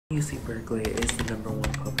UC Berkeley is the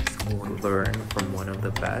 #1 public school to learn from one of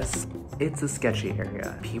the best. It's a sketchy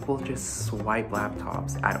area. People just swipe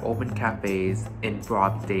laptops at open cafes in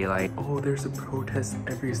broad daylight. Oh, there's a protest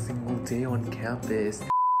every single day on campus.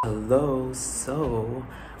 Hello, so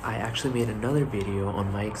I actually made another video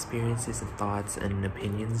on my experiences and thoughts and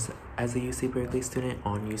opinions as a UC Berkeley student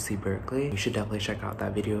on UC Berkeley. You should definitely check out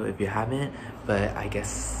that video if you haven't, but I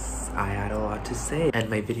guess I had a lot to say and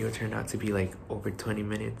my video turned out to be like over 20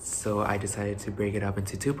 minutes, so I decided to break it up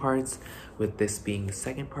into 2 parts, with this being the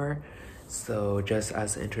second part. So just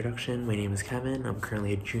as an introduction, my name is Kevin. I'm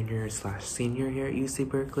currently a junior/senior here at UC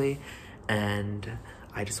Berkeley, and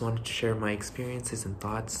I just wanted to share my experiences and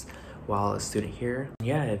thoughts while a student here.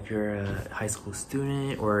 Yeah, if you're a high school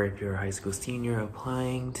student or if you're a high school senior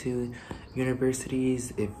applying to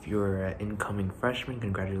universities, if you're an incoming freshman,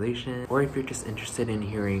 congratulations. Or if you're just interested in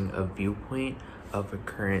hearing a viewpoint of a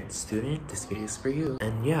current student, this video is for you.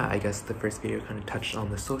 And yeah, I guess the first video kind of touched on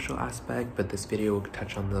the social aspect, but this video will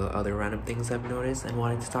touch on the other random things I've noticed and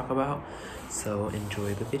wanted to talk about. So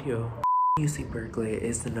enjoy the video. UC Berkeley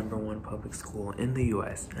is the #1 public school in the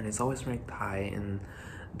US, and it's always ranked high in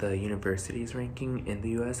the universities ranking in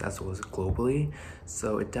the US as well as globally.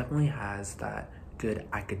 So it definitely has that good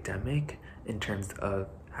academic in terms of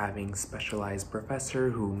having specialized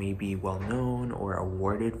professor who may be well known or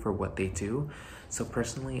awarded for what they do. So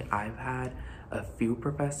personally, I've had a few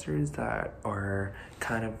professors that are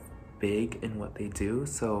kind of big in what they do.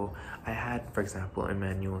 So I had, for example,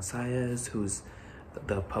 Emmanuel Saez, who's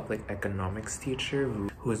the public economics teacher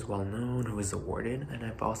who is well known, who is awarded. And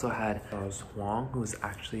I've also had Charles Huang, who's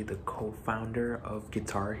actually the co-founder of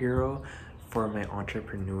Guitar Hero, for my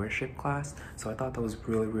entrepreneurship class. So I thought that was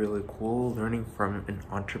really cool, learning from an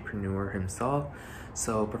entrepreneur himself.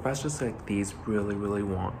 So professors like these really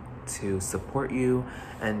want to support you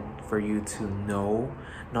and for you to know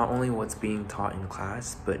not only what's being taught in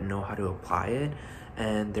class, but know how to apply it.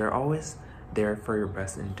 And they're always there for your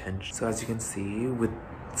best intention. So as you can see, with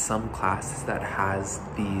some classes that has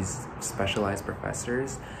these specialized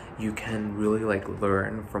professors, you can really like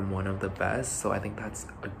learn from one of the best. So I think that's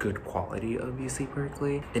a good quality of UC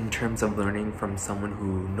Berkeley in terms of learning from someone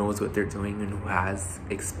who knows what they're doing and who has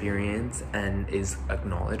experience and is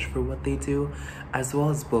acknowledged for what they do, as well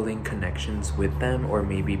as building connections with them or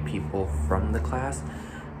maybe people from the class.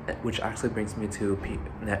 Which actually brings me to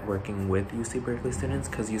networking with UC Berkeley students,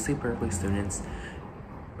 because UC Berkeley students,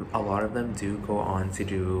 a lot of them do go on to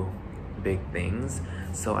do big things.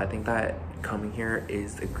 So I think that coming here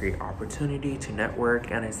is a great opportunity to network.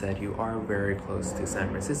 And I said, you are very close to San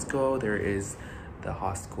Francisco. There is the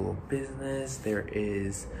Haas School of Business. There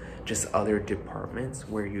is just other departments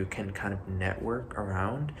where you can kind of network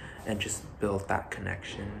around and just build that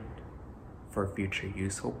connection for future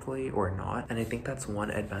use, hopefully, or not. And I think that's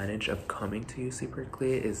one advantage of coming to UC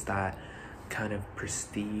Berkeley, is that kind of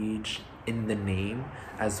prestige in the name,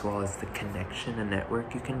 as well as the connection and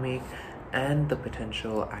network you can make, and the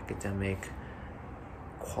potential academic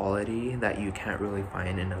quality that you can't really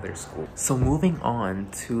find in other schools. So moving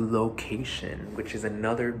on to location, which is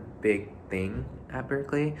another big thing at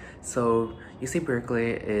Berkeley. So UC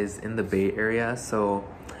Berkeley is in the Bay Area, so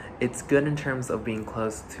it's good in terms of being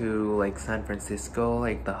close to like San Francisco,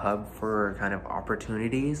 like the hub for kind of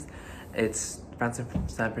opportunities.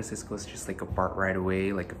 San Francisco is just like a BART ride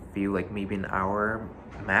away, like maybe an hour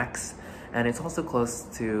max. And it's also close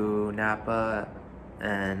to Napa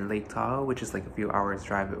and Lake Tahoe, which is like a few hours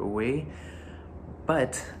drive away.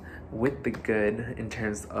 But with the good in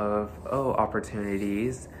terms of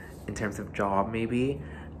opportunities, in terms of job maybe,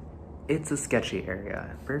 it's a sketchy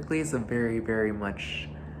area. Berkeley is a very much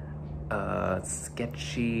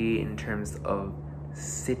sketchy in terms of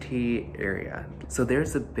city area. So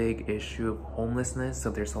there's a big issue of homelessness.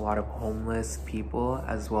 So there's a lot of homeless people,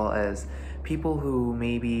 as well as people who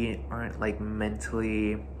maybe aren't like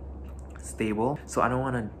mentally stable. So I don't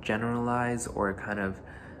want to generalize or kind of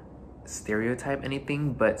stereotype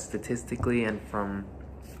anything, but statistically and from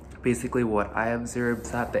basically what I observed,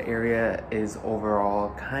 is that the area is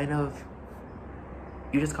overall kind of,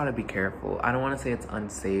 you just gotta be careful. I don't want to say it's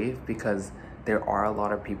unsafe, because there are a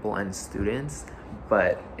lot of people and students,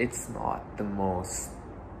 but it's not the most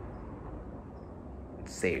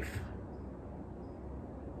safe,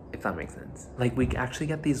 if that makes sense. Like, we actually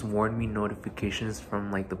get these warn me notifications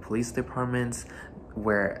from like the police departments,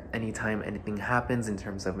 where anytime anything happens in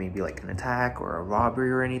terms of maybe like an attack or a robbery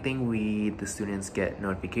or anything, the students get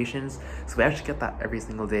notifications. So we actually get that every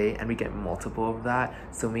single day, and we get multiple of that.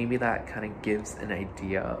 So maybe that kind of gives an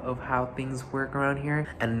idea of how things work around here.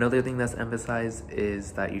 And another thing that's emphasized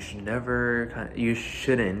is that you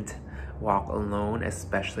shouldn't walk alone,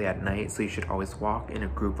 especially at night, so you should always walk in a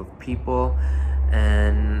group of people.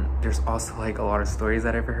 And there's also like a lot of stories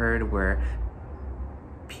that I've heard where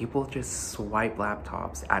people just swipe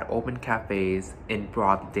laptops at open cafes in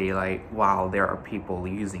broad daylight while there are people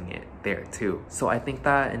using it there too. So I think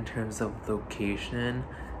that in terms of location,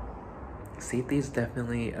 safety is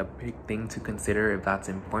definitely a big thing to consider if that's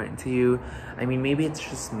important to you. I mean, maybe it's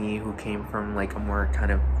just me who came from like a more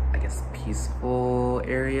kind of, I guess, peaceful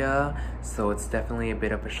area, so it's definitely a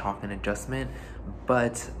bit of a shock and adjustment.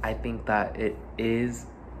 But I think that it is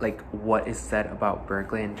like what is said about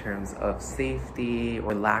Berkeley in terms of safety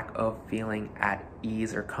or lack of feeling at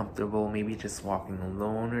ease or comfortable, maybe just walking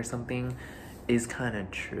alone or something, is kind of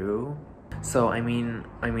true. So I mean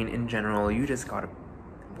in general, you just gotta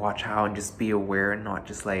watch out and just be aware and not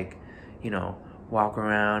just like, you know, walk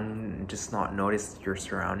around and just not notice your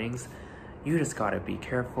surroundings. You just gotta be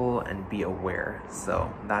careful and be aware.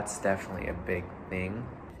 So that's definitely a big thing.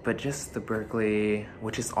 But just the Berkeley,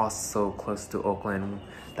 which is also close to Oakland,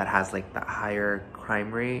 that has like that higher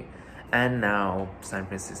crime rate, and now San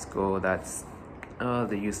Francisco, that's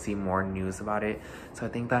that you see more news about it. So I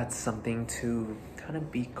think that's something to kind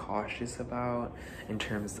of be cautious about in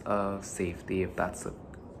terms of safety, if that's a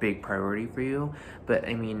big priority for you. But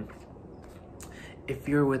I mean, if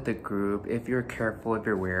you're with a group, if you're careful, if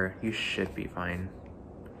you're aware, you should be fine.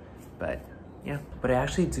 But yeah, but I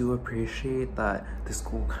actually do appreciate that the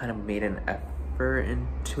school kind of made an effort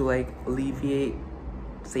into like alleviate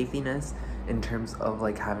safetyness in terms of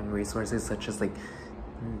like having resources such as like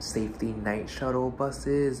safety night shuttle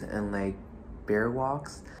buses and like bear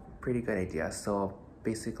walks. Pretty good idea. So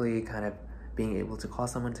basically kind of being able to call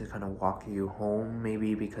someone to kind of walk you home,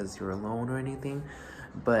 maybe because you're alone or anything.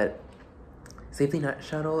 But safety night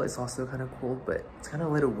shuttle is also kind of cool, but it's kind of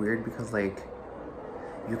a little weird because like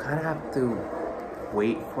you kind of have to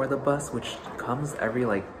wait for the bus, which comes every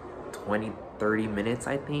like 20-30 minutes,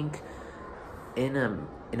 I think, in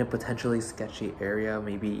a potentially sketchy area,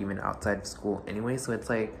 maybe even outside of school anyway. So it's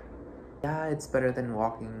like, yeah, it's better than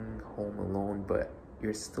walking home alone, but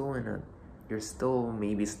you're still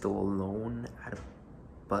maybe still alone at a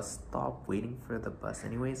bus stop waiting for the bus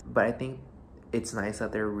anyways. But I think it's nice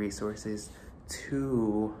that there are resources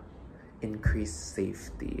to increase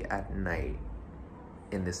safety at night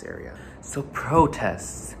in this area. So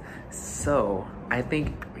protests. So I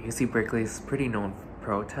think UC Berkeley is pretty known for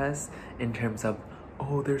protests in terms of,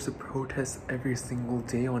 oh, there's a protest every single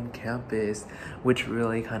day on campus, which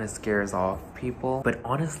really kind of scares off people. But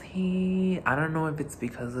honestly, I don't know if it's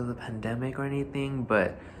because of the pandemic or anything,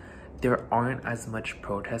 but there aren't as much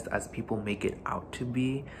protests as people make it out to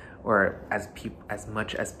be, or as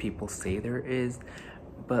much as people say there is.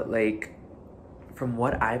 But like, from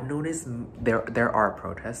what I've noticed, there are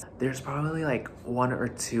protests. There's probably like 1 or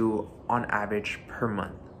 2 on average per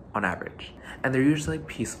month, on average. And they're usually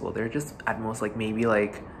peaceful. They're just at most like maybe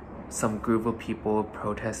like some group of people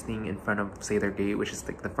protesting in front of, say, their gate, which is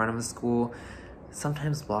like the front of the school,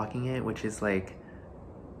 sometimes blocking it, which is like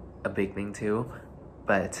a big thing too.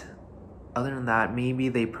 But other than that, maybe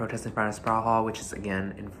they protest in front of Sprout Hall, which is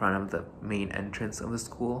again in front of the main entrance of the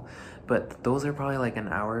school. But those are probably like an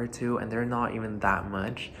hour or 2, and they're not even that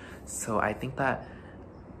much. So I think that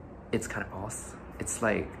it's kind of false. It's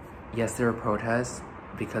like, yes, there are protests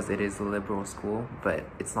because it is a liberal school, but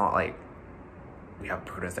it's not like we have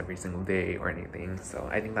protests every single day or anything. So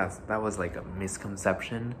I think that was like a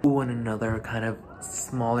misconception. Ooh, and another kind of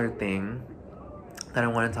smaller thing that I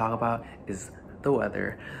want to talk about is the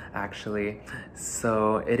weather, actually.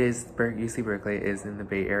 So it is, UC Berkeley is in the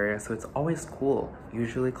Bay Area, so it's always cool,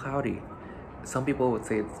 usually cloudy. Some people would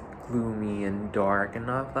say it's gloomy and dark and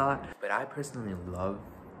all that, but I personally love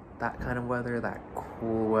that kind of weather, that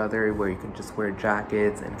cool weather where you can just wear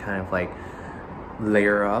jackets and kind of like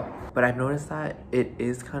layer up. But I've noticed that it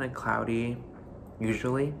is kind of cloudy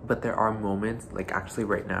usually, but there are moments, like actually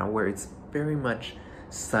right now, where it's very much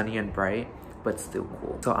sunny and bright, but still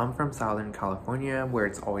cool. So I'm from Southern California, where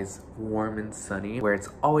it's always warm and sunny, where it's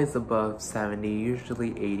always above 70,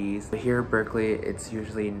 usually 80s. But here at Berkeley, it's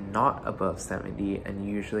usually not above 70 and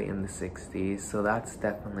usually in the 60s. So that's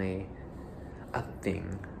definitely a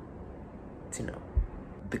thing to know.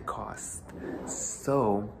 The cost.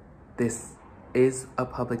 So this is a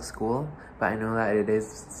public school, but I know that it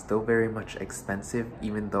is still very much expensive,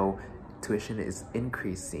 even though tuition is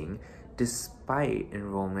increasing despite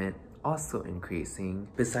enrollment also increasing.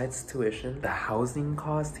 Besides tuition, the housing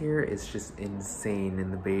cost here is just insane in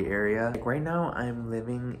the Bay Area. Like right now, I'm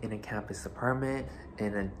living in a campus apartment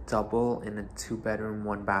in a 2-bedroom,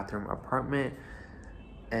 1-bathroom apartment,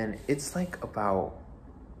 and it's like about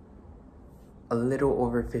a little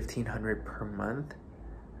over $1,500 per month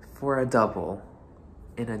for a double,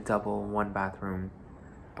 in a double 1-bathroom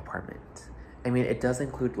apartment. I mean, it does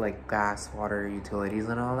include like gas, water, utilities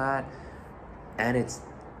and all that, and it's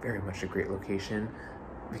very much a great location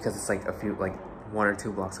because it's like a few, like 1 or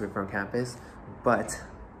 2 blocks away from campus. But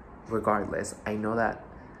regardless, I know that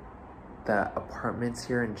the apartments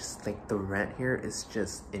here and just like the rent here is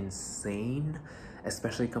just insane,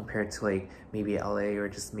 especially compared to like maybe LA or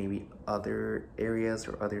just maybe other areas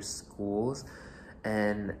or other schools.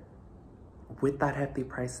 And with that hefty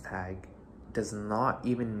price tag does not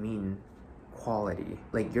even mean quality.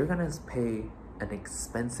 Like, you're gonna pay an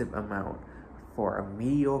expensive amount for a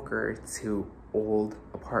mediocre to old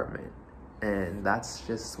apartment, and that's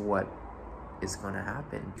just what is gonna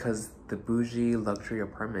happen, because the bougie luxury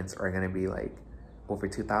apartments are gonna be like over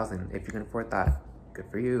 2,000. If you can afford that, good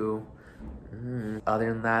for you.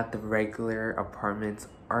 Other than that, the regular apartments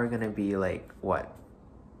are gonna be like what,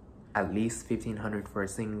 at least $1,500 for a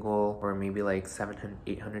single, or maybe like $700,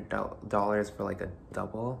 $800 for like a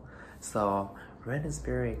double. So rent is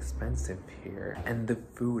very expensive here, and the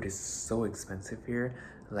food is so expensive here.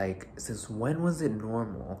 Like, since when was it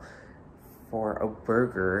normal for a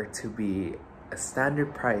burger to be a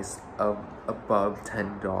standard price of above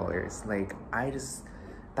 $10? Like,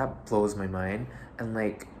 that blows my mind. And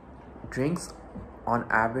like, drinks on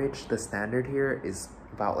average, the standard here is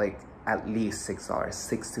about like at least $6,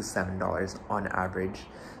 $6 to $7 on average.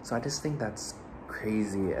 So I just think that's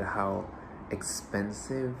crazy at how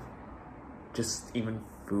expensive just even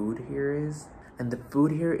food here is. And the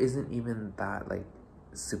food here isn't even that like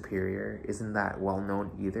superior, isn't that well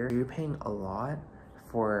known either. You're paying a lot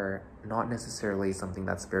for not necessarily something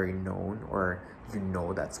that's very known or you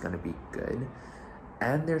know that's gonna be good.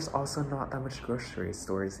 And there's also not that much grocery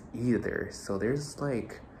stores either. So there's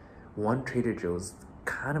like one Trader Joe's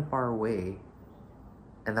kind of far away,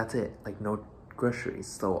 and that's it. Like, no groceries.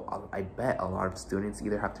 So I bet a lot of students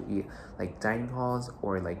either have to eat like dining halls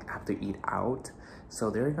or like have to eat out. So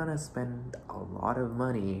they're gonna spend a lot of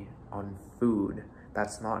money on food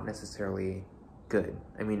that's not necessarily good.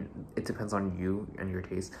 I mean, it depends on you and your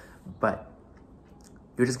taste, but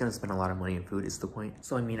you're just gonna spend a lot of money on food is the point.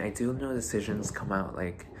 So I mean, I do know decisions come out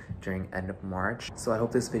like during end of March. So I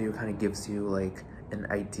hope this video kind of gives you like an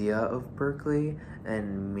idea of Berkeley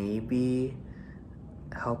and maybe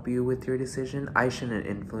help you with your decision. I shouldn't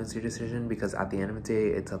influence your decision because at the end of the day,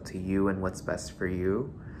 it's up to you and what's best for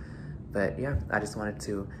you. But yeah, I just wanted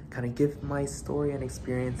to kind of give my story and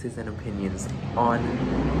experiences and opinions on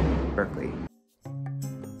Berkeley.